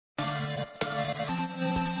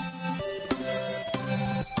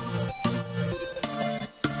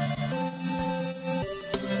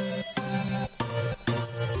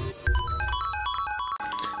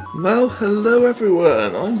Well, hello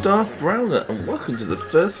everyone, I'm Darth Browner and welcome to the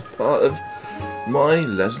first part of my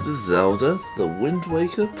Legend of Zelda The Wind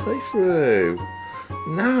Waker playthrough.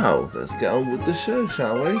 Now, let's get on with the show,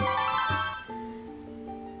 shall we?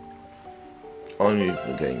 I'm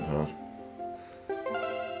using the gamepad.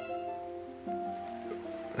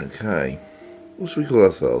 Okay, what should we call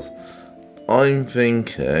ourselves? I'm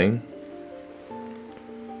thinking,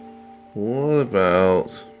 what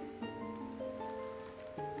about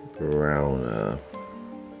Browner?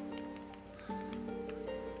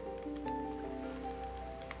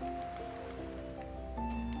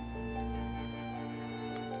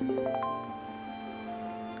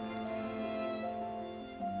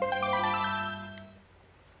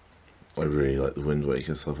 I really like the Wind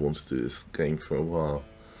Waker, so I've wanted to do this game for a while.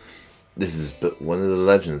 This is but one of the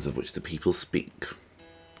legends of which the people speak.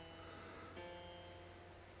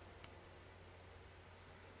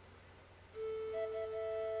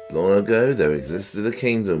 Long ago, there existed a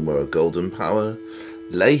kingdom where a golden power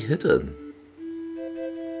lay hidden.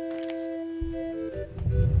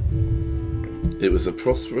 It was a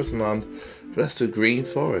prosperous land blessed with green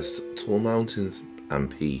forests, tall mountains, and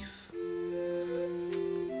peace.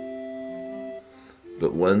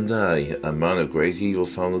 But one day, a man of great evil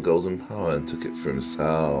found the golden power and took it for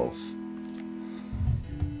himself.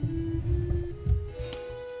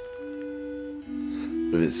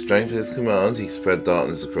 With its strength at his command, he spread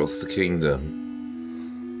darkness across the kingdom.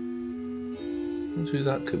 Wonder who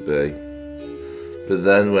that could be. But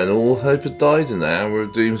then, when all hope had died and the hour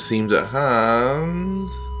of doom seemed at hand...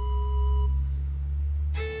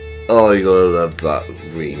 Oh, you gotta love that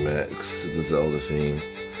remix of the Zelda theme.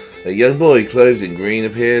 A young boy clothed in green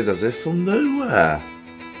appeared as if from nowhere.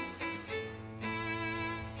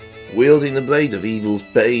 Wielding the blade of evil's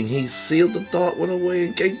bane, he sealed the dark one away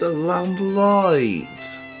and gave the land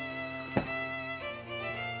light.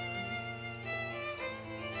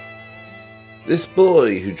 This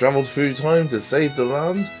boy, who travelled through time to save the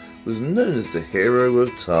land, was known as the hero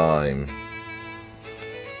of time.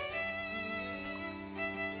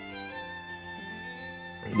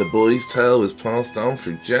 The boy's tale was passed down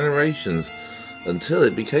through generations until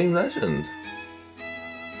it became legend.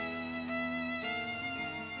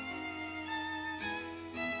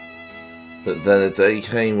 But then a day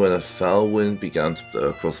came when a foul wind began to blow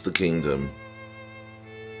across the kingdom.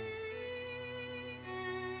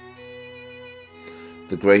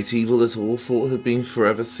 The great evil that all thought had been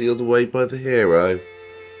forever sealed away by the hero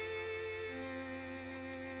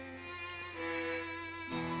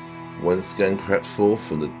once again crept forth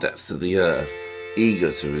from the depths of the earth,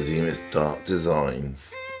 eager to resume its dark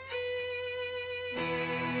designs.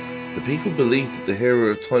 The people believed that the hero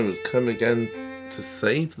of time would come again to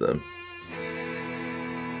save them.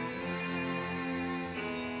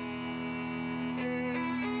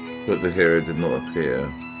 But the hero did not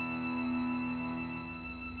appear.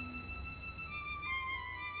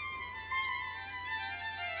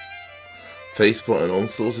 Faced by an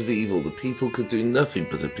onslaught of evil, the people could do nothing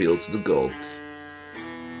but appeal to the gods.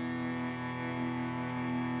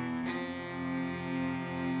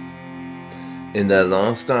 In their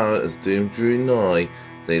last hour, as doom drew nigh,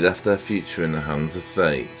 they left their future in the hands of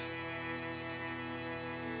fate.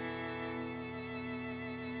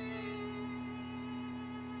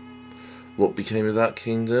 What became of that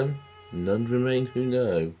kingdom? None remain who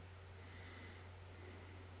know.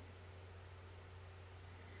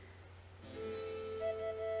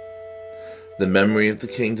 The memory of the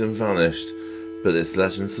kingdom vanished, but its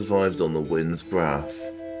legend survived on the wind's breath.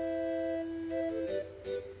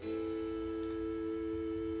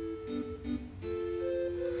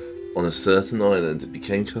 On a certain island, it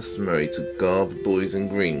became customary to garb boys in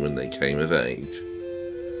green when they came of age.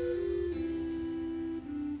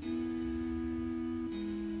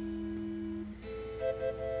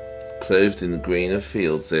 Clothed in the green of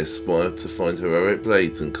fields, they aspired to find heroic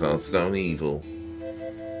blades and cast down evil.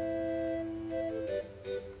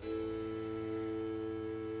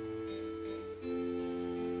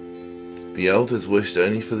 The elders wished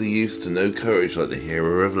only for the youths to know courage like the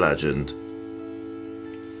hero of legend.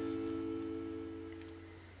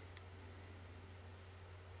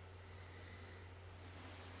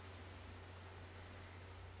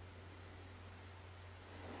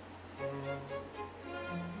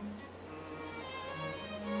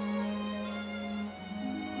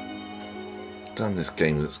 Damn, this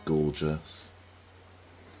game looks gorgeous.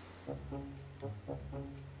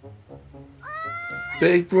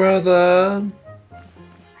 Big brother!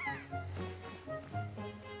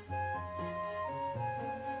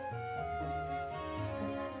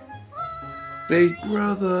 Big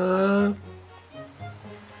brother!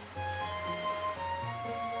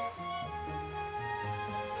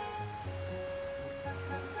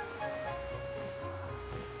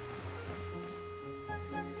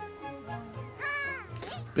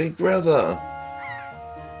 Big brother.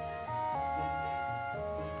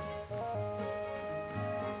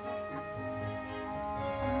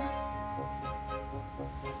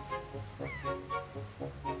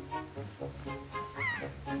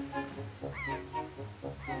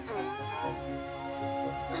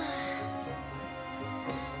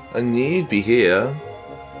 I knew you'd be here.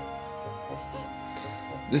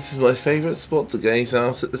 This is my favourite spot to gaze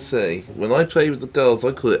out at the sea. When I play with the girls,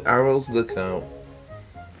 I call it Arrow's Lookout.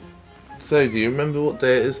 So, do you remember what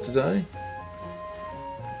day it is today?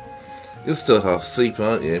 You're still half asleep,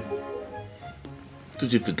 aren't you?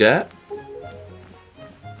 Did you forget?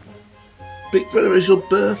 Big brother, it's your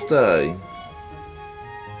birthday.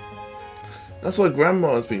 That's why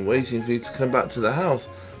Grandma has been waiting for you to come back to the house.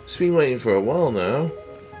 She's been waiting for a while now.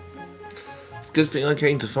 It's a good thing I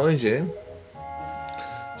came to find you.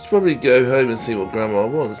 You should probably go home and see what Grandma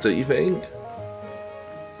wants, don't you think?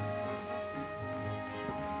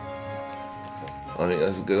 I think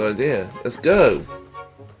that's a good idea. Let's go!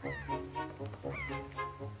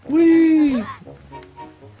 Whee!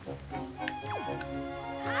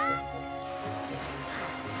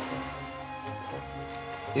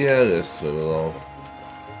 Yeah, let's swim along.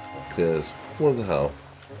 Because, what the hell?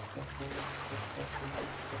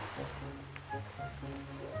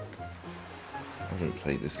 I haven't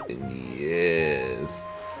played this in years.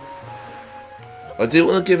 I do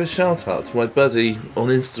want to give a shout out to my buddy on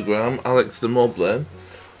Instagram, Alex the Moblin,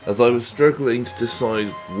 as I was struggling to decide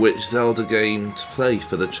which Zelda game to play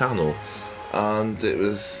for the channel, and it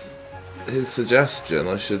was his suggestion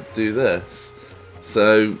I should do this.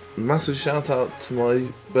 So, massive shout out to my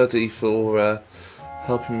buddy for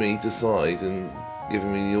helping me decide and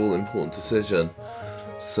giving me the all-important decision.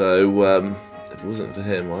 So, if it wasn't for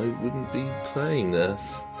him, I wouldn't be playing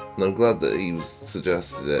this. And I'm glad that he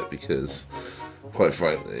suggested it, because, quite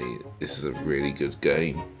frankly, this is a really good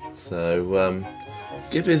game. So,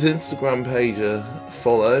 give his Instagram page a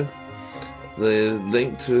follow. The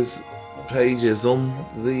link to his page is on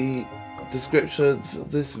the description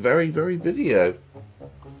of this very video.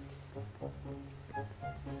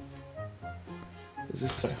 Is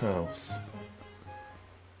this a house?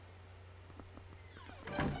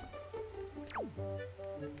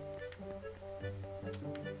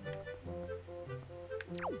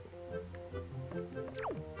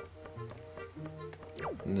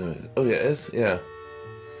 No. Oh yeah, it is? Yeah.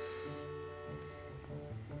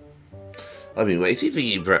 I've been waiting for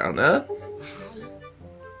you, Browner.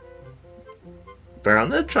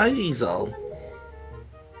 Browner, try these on.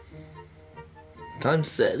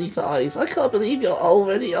 Time's 35. I can't believe you're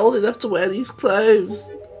already old enough to wear these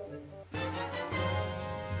clothes.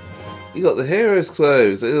 You got the hero's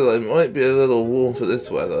clothes. It might be a little warm for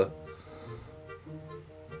this weather.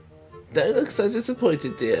 Don't look so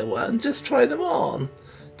disappointed, dear one. Just try them on.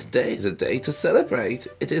 Today is a day to celebrate.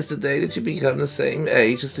 It is the day that you become the same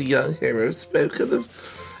age as the young hero spoken of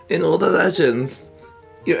in all the legends.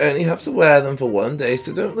 You only have to wear them for one day,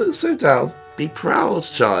 so don't look so down. Be proud,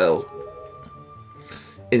 child.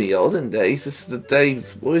 In the olden days, this is the day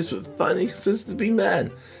boys were finally considered to be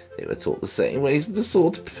men. They were taught the same ways of the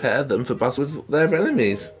sword to prepare them for battle with their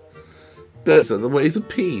enemies. But those are the ways of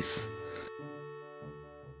peace.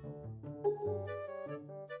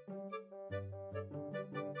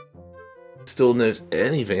 Still knows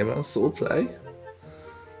anything about swordplay?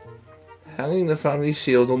 Hanging the family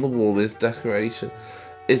shield on the wall is decoration.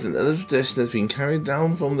 Isn't that a tradition that's been carried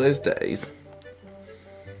down from those days?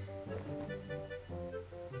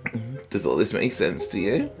 Does all this make sense to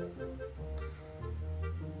you?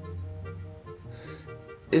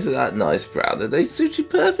 Isn't that nice, Browner? They suit you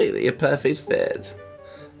perfectly, a perfect fit.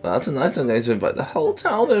 Well, tonight I'm going to invite the whole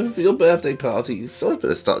town over for your birthday party, so I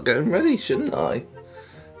better start getting ready, shouldn't I?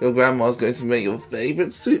 Your grandma's going to make your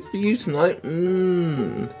favourite soup for you tonight.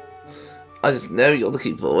 I just know you're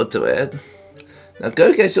looking forward to it. Now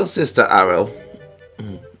go get your sister, Arrow.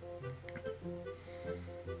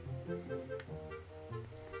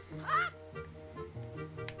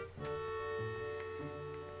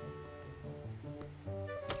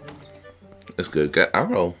 Let's go get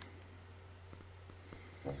Arrow.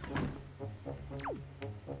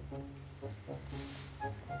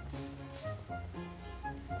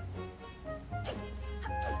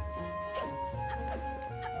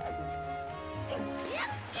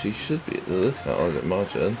 She should be at the lookout, I'd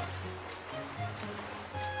imagine.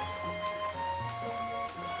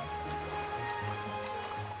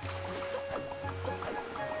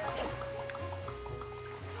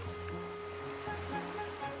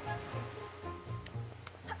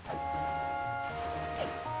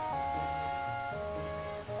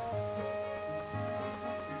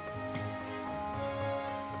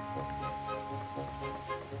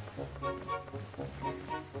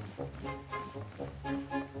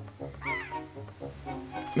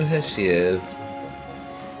 Here she is.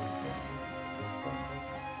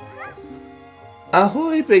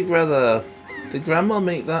 Ahoy, big brother! Did Grandma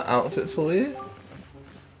make that outfit for you?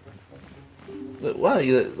 Look, wow,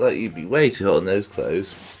 you look like you'd be way too hot in those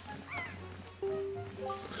clothes.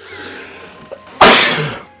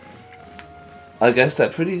 I guess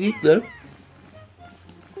that's pretty neat though.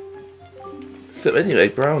 So anyway,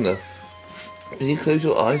 Browner, can you close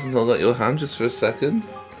your eyes and hold out your hand just for a second?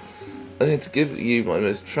 I'm going to give you my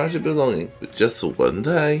most treasured belonging, but just for one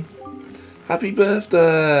day. Happy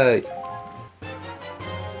birthday!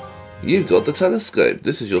 You got the telescope.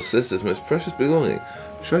 This is your sister's most precious belonging.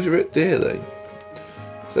 Treasure it dearly.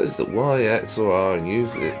 Set it to Y, X or R and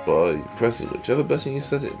use it by pressing whichever button you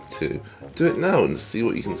set it to. Do it now and see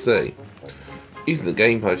what you can see. Using the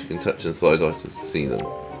gamepad you can touch inside items to see them.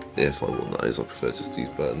 If I want, that is, I prefer just to use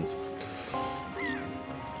buttons.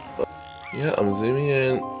 Yeah, I'm zooming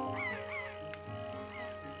in.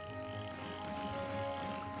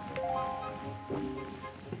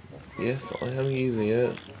 Yes, I am using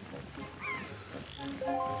it.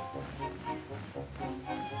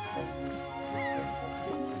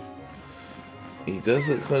 He does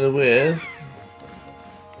look kind of weird.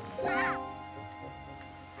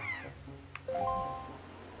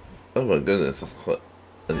 Oh my goodness, that's quite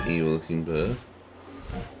an evil looking bird.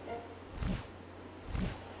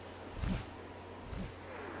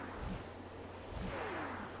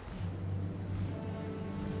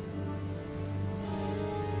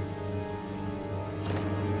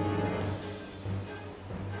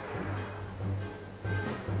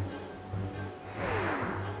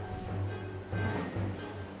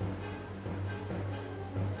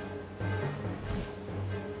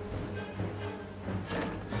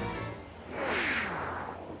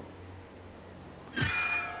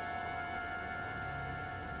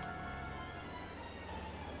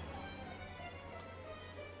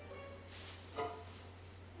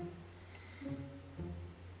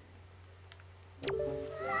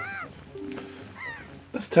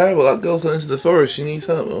 That's terrible, that girl fell into the forest, she needs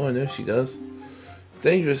help. Oh, I know she does. It's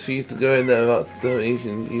dangerous for you to go in there without something you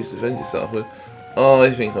can use to defend yourself with. Oh,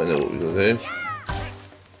 I think I know what we're going to do.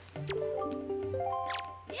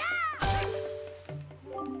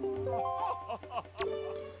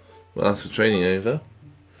 Well, that's the training over.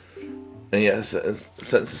 And yes,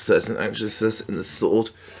 sense a certain anxiousness in the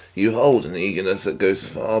sword you hold, an eagerness that goes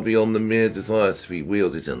far beyond the mere desire to be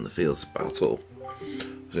wielded in the fields of battle.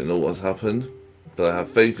 I don't know what's happened, but I have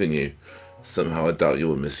faith in you. Somehow I doubt you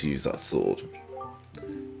will misuse that sword.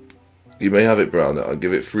 You may have it, Browner. I'll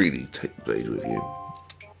give it freely. Take the blade with you.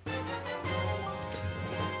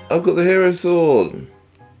 I've got the hero sword.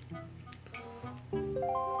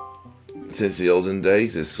 Since the olden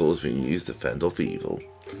days, this sword's been used to fend off evil.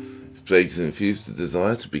 Its blade is infused with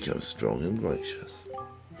desire to become strong and gracious.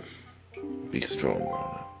 Be strong,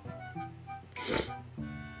 Browner.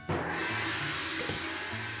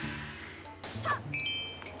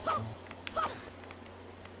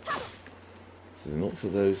 This is not for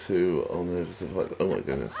those who are nervous of heights. Oh my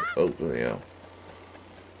goodness. Oh, bloody hell.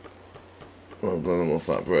 Oh, I'm glad I'm off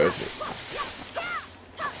that bridge.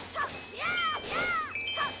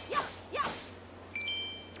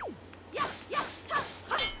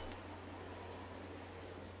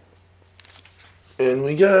 In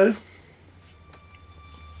we go.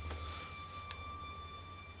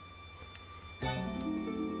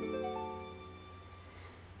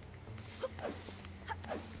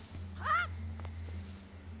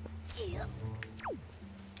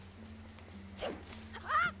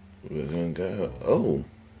 We're going to go. Oh,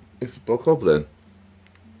 it's Bokoblin.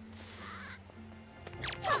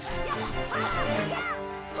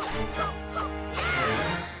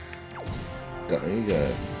 There you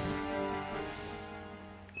go.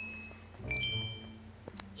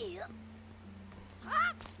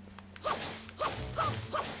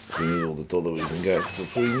 We need all the dollar we can get because we'll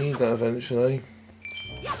probably need that eventually.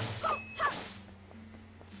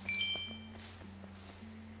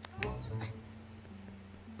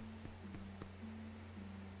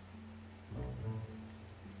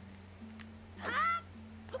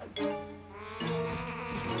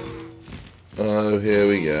 Oh, here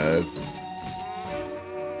we go.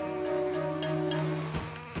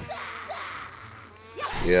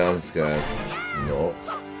 Yeah, I'm scared. Not.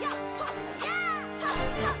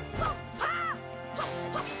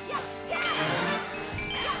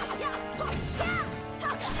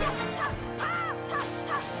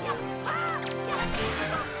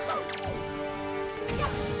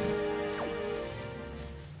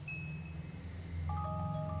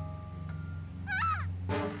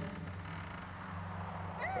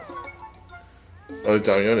 Oh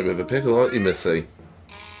damn, you're in a bit of a pickle, aren't you, Missy?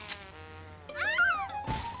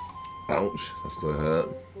 Ouch, that's gonna hurt.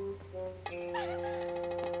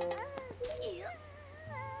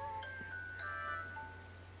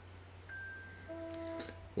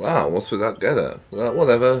 Wow, what's with that getter? Well,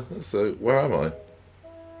 whatever. So, where am I?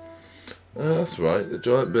 That's right, the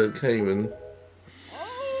giant bird came and...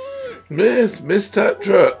 Miss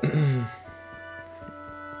Tetra!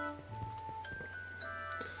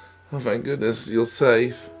 Oh, thank goodness, you're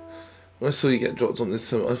safe. When I saw you get dropped on this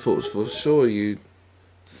summit, I thought for sure you'd...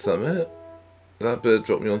 Summit? That bird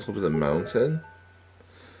dropped me on top of the mountain?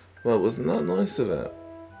 Well, wasn't that nice of it?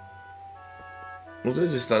 Well,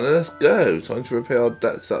 don't just stand there, let's go. Time to repay our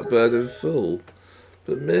debt to that bird in full.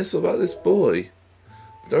 But miss, what about this boy?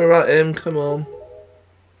 Don't worry about him, come on.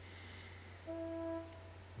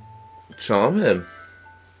 Charm him.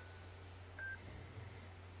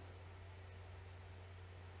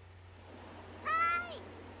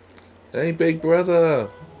 Hey, big brother.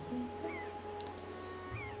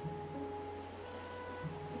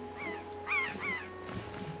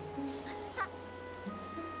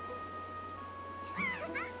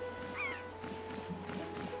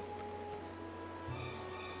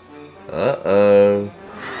 Uh-oh.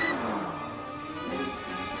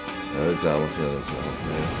 Oh, damn, what's going on?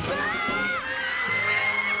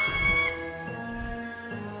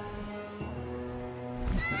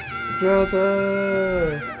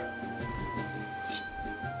 Brother!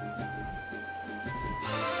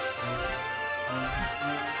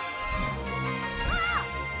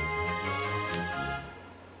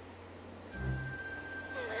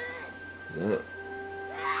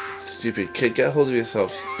 Stupid kid, get a hold of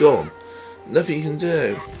yourself. She's gone. Nothing you can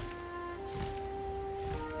do.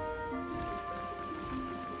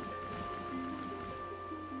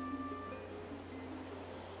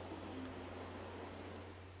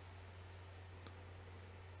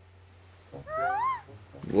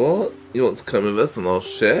 What? You want to come with us on our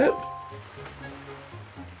ship?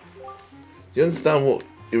 Do you understand what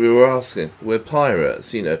we were asking? We're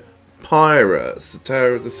pirates, you know. Pirates, the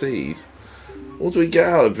terror of the seas. What do we get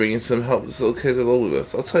out of bringing some helpless little kid along with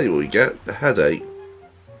us? I'll tell you what we get. A headache.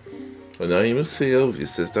 I know you must feel with your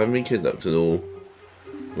sister having been kidnapped and all.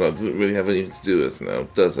 Well, that doesn't really have anything to do with us now,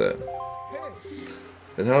 does it?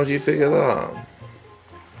 And how do you figure that?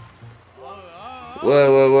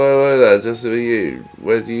 Whoa there, just for you.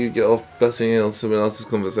 Where do you get off butting in on someone else's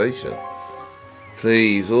conversation?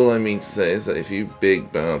 Please, all I mean to say is that if you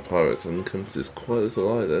big bad pirates hadn't come to this quiet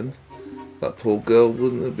little island, that poor girl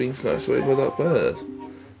wouldn't have been snatched away by that bird.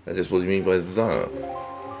 And just what do you mean by that?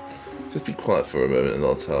 Just be quiet for a moment and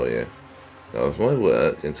I'll tell you. Now, as my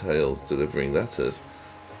work entails delivering letters,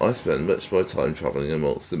 I spend much of my time travelling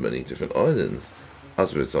amongst the many different islands.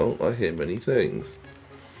 As a result, I hear many things.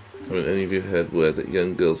 Haven't any of you heard word that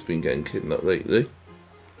young girls have been getting kidnapped lately?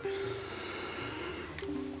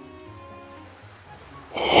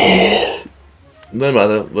 No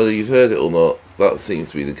matter whether you've heard it or not, that seems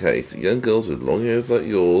to be the case. Young girls with long hairs like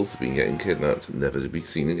yours have been getting kidnapped, never to be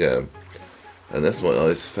seen again. Unless my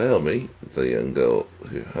eyes fail me, the young girl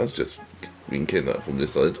who has just been kidnapped from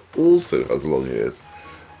this island also has long hairs.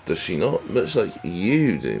 Does she not? Much like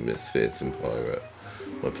you do, Miss Fearsome Pirate.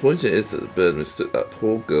 My point is that the bird mistook that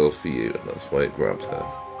poor girl for you, and that's why it grabbed her.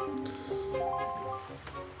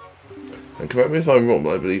 And correct me if I'm wrong,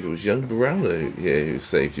 but I believe it was young Browner here who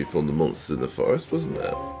saved you from the monsters in the forest, wasn't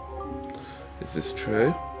it? Is this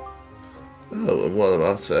true? Oh, and while I'm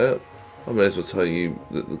at it, I may as well tell you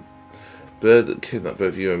that the bird that kidnapped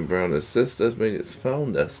both you and Browner's sister has made its foul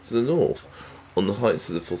nest to the north, on the heights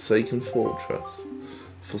of the Forsaken Fortress.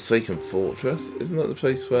 Forsaken Fortress? Isn't that the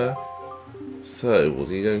place where... So, what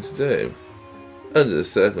are you going to do? Under the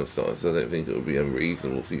circumstances, I don't think it would be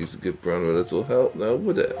unreasonable for you to give Browner a little help now,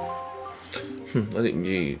 would it? I didn't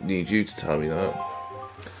need you to tell me that.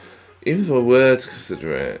 Even if I were to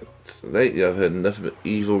consider it, lately I've heard nothing but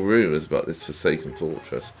evil rumours about this Forsaken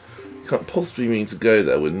Fortress. You can't possibly mean to go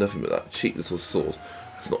there with nothing but that cheap little sword.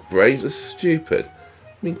 That's not brave, that's stupid. I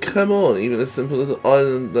mean, come on, even a simple little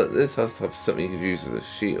island like this has to have something you could use as a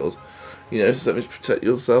shield. You know, something to protect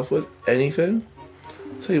yourself with. Anything.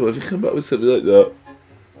 I'll tell you what, if you come back with something like that...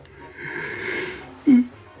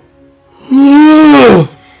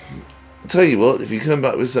 Tell you what, if you come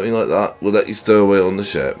back with something like that, we'll let you stow away on the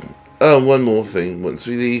ship. Oh, and one more thing. Once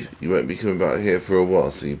we leave, you won't be coming back here for a while,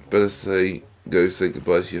 so you better go say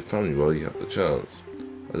goodbye to your family while you have the chance.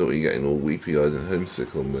 I don't want you getting all weepy-eyed and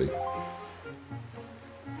homesick on me.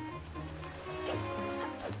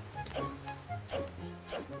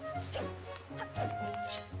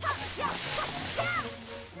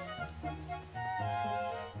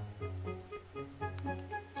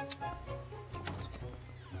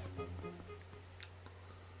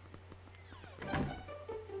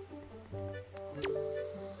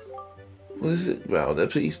 What is it, Browner?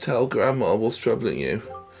 Please tell Grandma what's troubling you.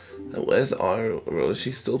 And where's Ira? Is she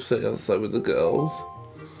still playing outside with the girls?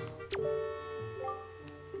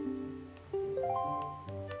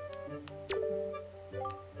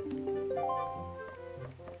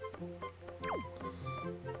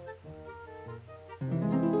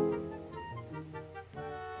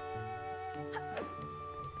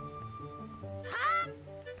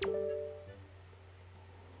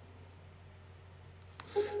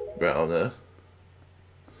 Browner.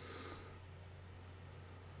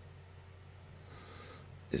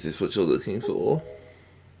 Is this what you're looking for?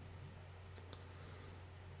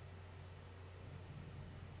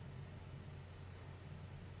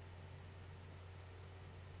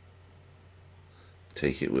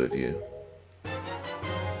 Take it with you.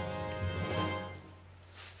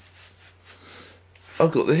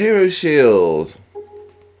 I've got the hero shield.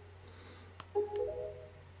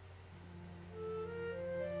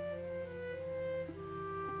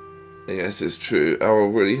 Yes, it's true. Owl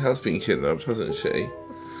really has been kidnapped, hasn't she?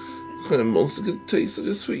 What kind of monster could taste such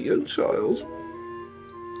a sweet young child?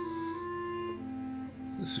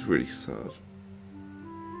 This is really sad.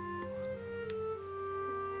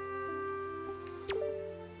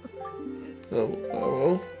 Oh,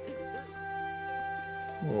 Owl.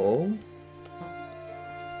 Oh.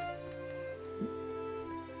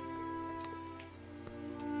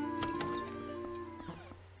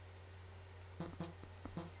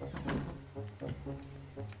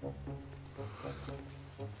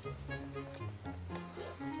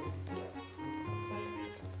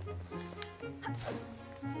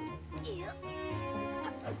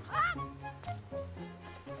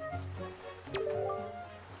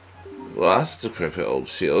 Well, that's a decrepit old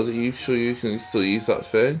shield. Are you sure you can still use that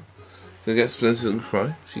thing? Gonna get splinters and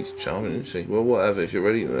cry? She's charming, isn't she? Well, whatever. If you're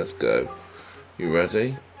ready, then let's go. You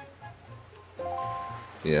ready?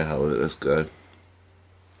 Yeah, hell with it. Let's go.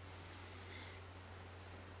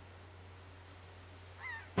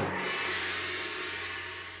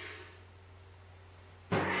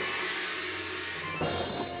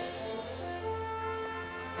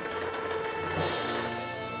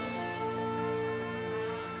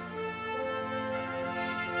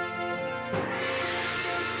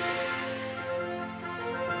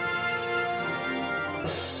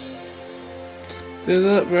 Good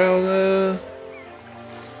luck, Browner.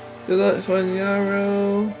 Good luck finding the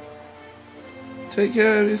arrow. Take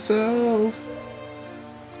care of yourself.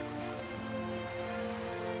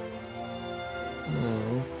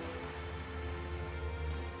 Oh.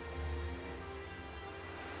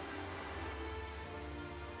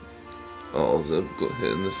 Oh, they've got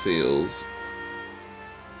hit in the fields.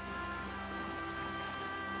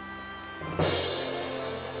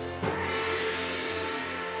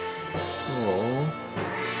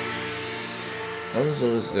 How much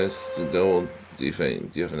longer is it going to go on, do you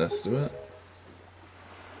think? Do you have an estimate?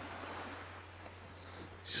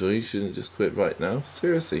 Sure you shouldn't just quit right now?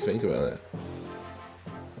 Seriously, think about it.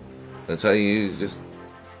 I tell you, just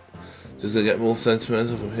gonna get more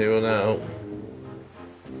sentimental from here on out.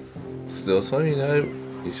 Still time, you know.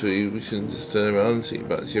 You sure we shouldn't just turn around and take you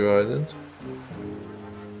back to your island?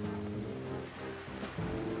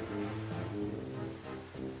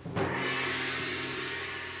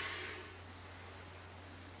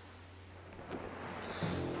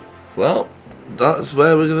 Well, that's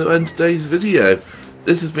where we're going to end today's video.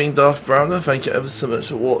 This has been Darth Browner. Thank you ever so much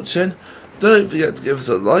for watching. Don't forget to give us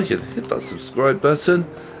a like and hit that subscribe button.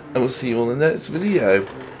 And we'll see you on the next video.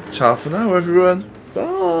 Ciao for now, everyone.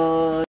 Bye.